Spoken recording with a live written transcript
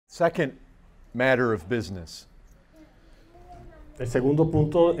Second matter of business El segundo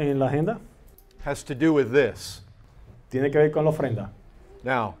punto en la agenda has to do with this. tiene que ver con la ofrenda.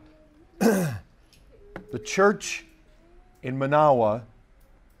 Now, the church in Manawa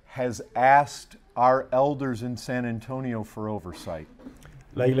has asked our elders in San Antonio for oversight.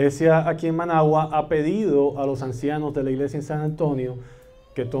 La iglesia aquí en Managua ha pedido a los ancianos de la iglesia en San Antonio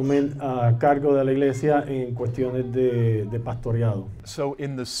que tomen cargo de la iglesia en cuestiones de pastoreado. So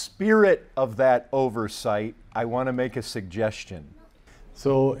in the spirit of that oversight, I want to make a suggestion.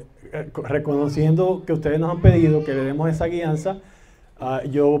 So, reconociendo que ustedes nos han pedido que le demos esa guianza,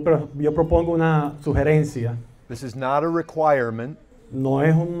 yo propongo una sugerencia. This is not a requirement, No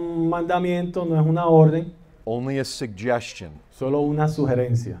es un mandamiento, no es una orden, only a suggestion. solo una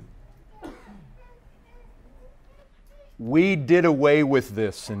sugerencia. We did away with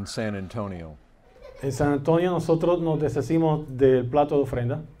this in San Antonio, En San Antonio nosotros nos deshacimos del plato de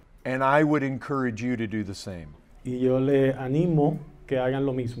ofrenda and I would encourage you to do the same. y yo le animo que hagan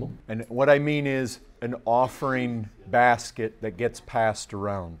lo mismo. And what I mean is an offering basket that gets passed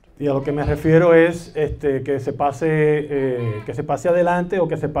around. Y a lo que me refiero es que se pase adelante o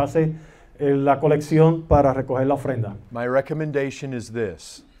que se pase la colección para recoger la ofrenda. My recommendation is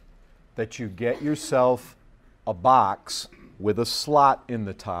this, that you get yourself a box with a slot in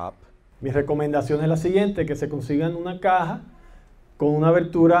the top, Mi recomendación es la siguiente, que se consigan una caja con una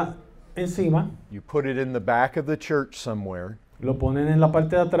abertura encima, you put it in the back of the church somewhere, lo ponen en la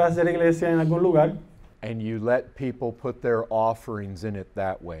parte de atrás de la iglesia en algún lugar and you let people put their offerings in it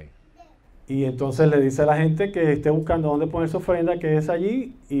that way. y entonces le dice a la gente que esté buscando dónde poner su ofrenda, que es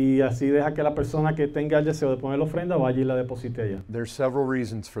allí, y así deja que la persona que tenga el deseo de poner la ofrenda vaya y la deposite allá. There's several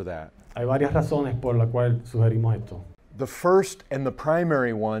reasons for that. Hay varias razones por las cuales sugerimos esto. The first and the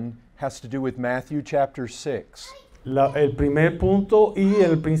primary one has to do with Matthew chapter 6. El primer punto y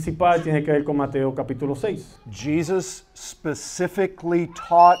el principal tiene que ver con Mateo capítulo 6. Jesus specifically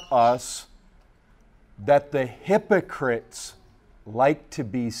taught us that the hypocrites like to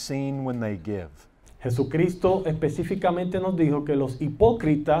be seen when they give. Jesucristo específicamente nos dijo que los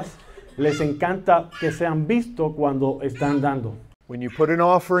hipócritas les encanta que sean vistos cuando están dando. When you put an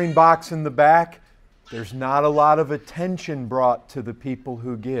offering box in the back, there's not a lot of attention brought to the people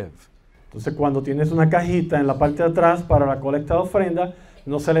who give. Entonces, cuando tienes una cajita en la parte de atrás para la colecta de ofrenda,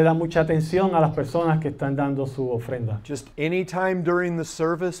 no se le da mucha atención a las personas que están dando su ofrenda. Just any time during the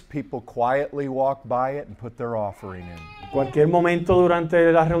service, people quietly walk by it and put their offering in. Cualquier momento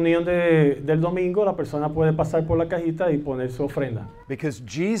durante la reunión del domingo, la persona puede pasar por la cajita y poner su ofrenda. Because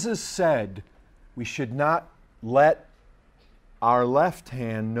Jesus said we should not let our left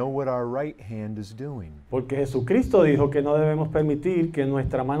hand know what our right hand is doing. Porque Jesucristo dijo que no debemos permitir que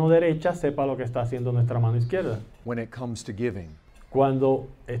nuestra mano derecha sepa lo que está haciendo nuestra mano izquierda When it comes to giving. cuando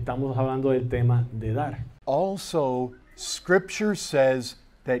estamos hablando del tema de dar. Also, Scripture says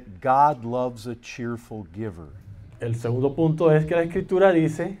that God loves a cheerful giver. El segundo punto es que la Escritura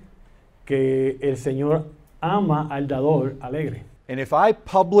dice que el Señor ama al dador alegre. And if I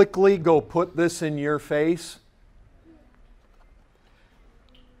publicly go put this in your face,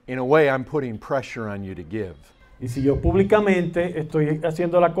 in a way I'm putting pressure on you to give. Y si yo públicamente estoy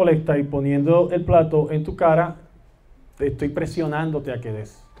haciendo la colecta y poniendo el plato en tu cara, estoy presionándote a que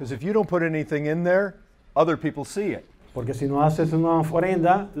des. Because if you don't put anything in there, other people see it. Porque si no haces una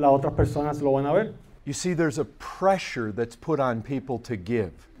ofrenda, las otras personas lo van a ver. You see, there's a pressure that's put on people to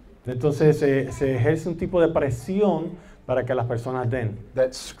give Entonces se ejerce un tipo de presión para que las personas den.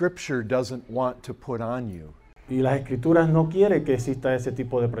 that Scripture doesn't want to put on you. Y las Escrituras no quieren que exista ese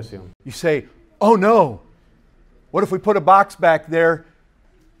tipo de presión. You say, oh no, what if we put a box back there?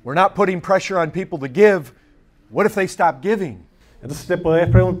 We're not putting pressure on people to give. What if they stop giving? Entonces te puedes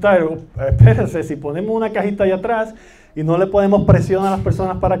preguntar, espérate, si ponemos una cajita allá atrás y no le ponemos presión a las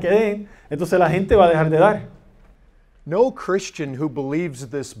personas para que den, entonces la gente va a dejar de dar. No Christian who believes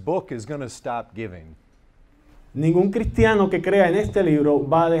this book is going to stop giving. Ningún cristiano que crea en este libro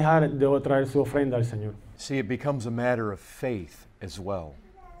va a dejar de traer su ofrenda al Señor. See, it becomes a matter of faith as well.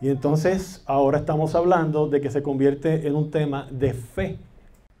 Y entonces ahora estamos hablando de que se convierte en un tema de fe.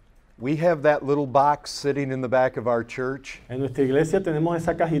 We have that little box sitting in the back of our church, En nuestra iglesia tenemos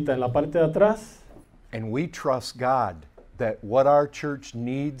esa cajita en la parte de atrás and we trust God that what our church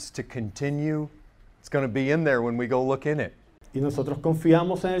needs to continue, it's going to be in there when we go look in it. y nosotros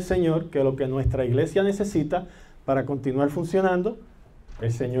confiamos en el Señor que lo que nuestra iglesia necesita para continuar funcionando,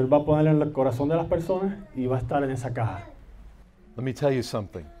 el Señor va a ponerlo en el corazón de las personas y va a estar en esa caja. Let me tell you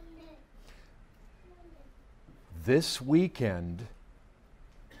something. This weekend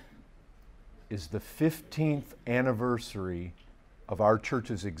is the 15th anniversary of our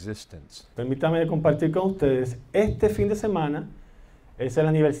church's existence. Permítame compartir con ustedes, este fin de semana es el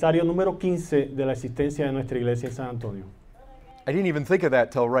aniversario número 15 de la existencia de nuestra iglesia en San Antonio. I didn't even think of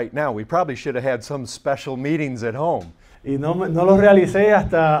that till right now. We probably should have had some special meetings at home. Y no lo realicé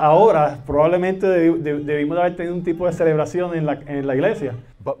hasta ahora. Probablemente debimos haber tenido un tipo de celebración en la iglesia.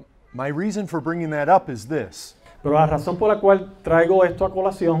 But my reason for bringing that up is this. Pero la razón por la cual traigo esto a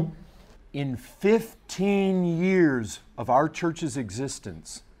colación, In 15 years of our church's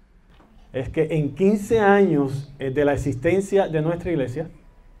existence, es que en 15 años de la existencia de nuestra iglesia,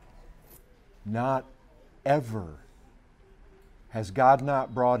 not ever has God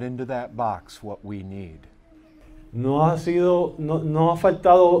not brought into that box what we need. no ha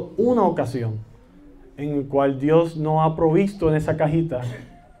faltado una ocasión en la cual Dios no ha provisto en esa cajita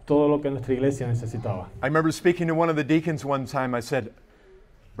todo lo que nuestra iglesia necesitaba. I remember speaking to one of the deacons one time. I said,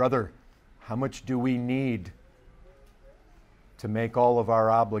 "Brother, how much do we need to make all of our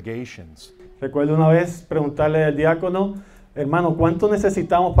obligations?" Recuerdo una vez preguntarle al diácono, hermano, ¿cuánto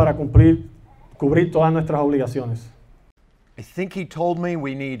necesitamos para cubrir todas nuestras obligaciones? I think he told me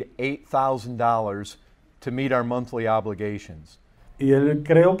we need $8,000 to meet our monthly obligations. Y él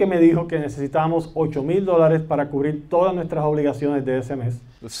creo que me dijo que necesitábamos $8,000 para cubrir todas nuestras obligaciones de ese mes.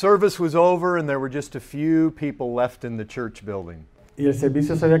 The service was over and there were just a few people left in the church building. Y el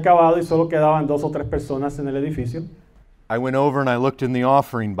servicio se había acabado y solo quedaban 2 o 3 personas en el edificio. I went over and I looked in the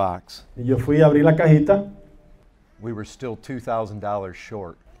offering box. Y yo fui a abrir la cajita We were still $2,000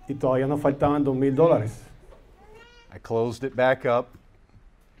 short. y todavía nos faltaban $2,000. I closed it back up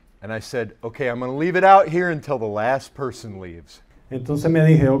and I said, "Okay, I'm going to leave it out here until the last person leaves." Entonces me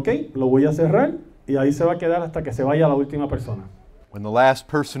dije, ok, lo voy a cerrar y ahí se va a quedar hasta que se vaya la última persona. When the last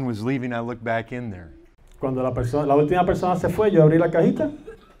person was leaving, I looked back in there. Cuando la última persona se fue, yo abrí la cajita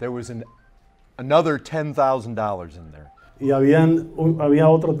There was another $10,000 in there. y había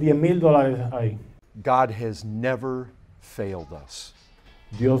otros $10,000 ahí. God has never failed us.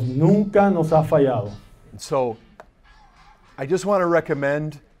 Dios nunca nos ha fallado. And so I just want to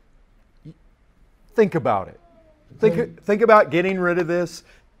recommend, think about it. Think about getting rid of this.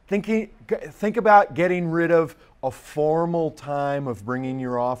 Think about getting rid of a formal time of bringing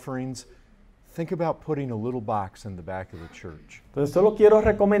your offerings. Think about putting a little box in the back of the church. Entonces solo quiero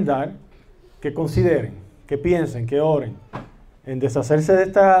recomendar que consideren, que piensen, que oren en deshacerse de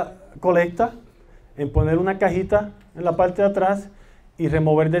esta colecta, en poner una cajita en la parte de atrás y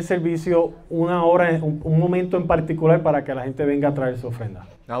remover del servicio una hora, un momento en particular para que la gente venga a traer su ofrenda.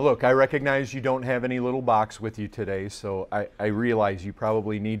 Now look, I recognize you don't have any little box with you today, so I realize you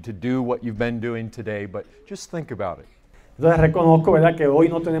probably need to do what you've been doing today, but just think about it. Entonces reconozco, ¿verdad?, que hoy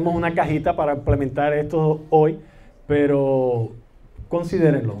no tenemos una cajita para implementar esto hoy, pero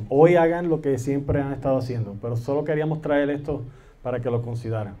considérenlo. Hoy hagan lo que siempre han estado haciendo, pero solo queríamos traer esto para que lo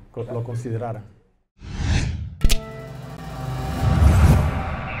consideraran.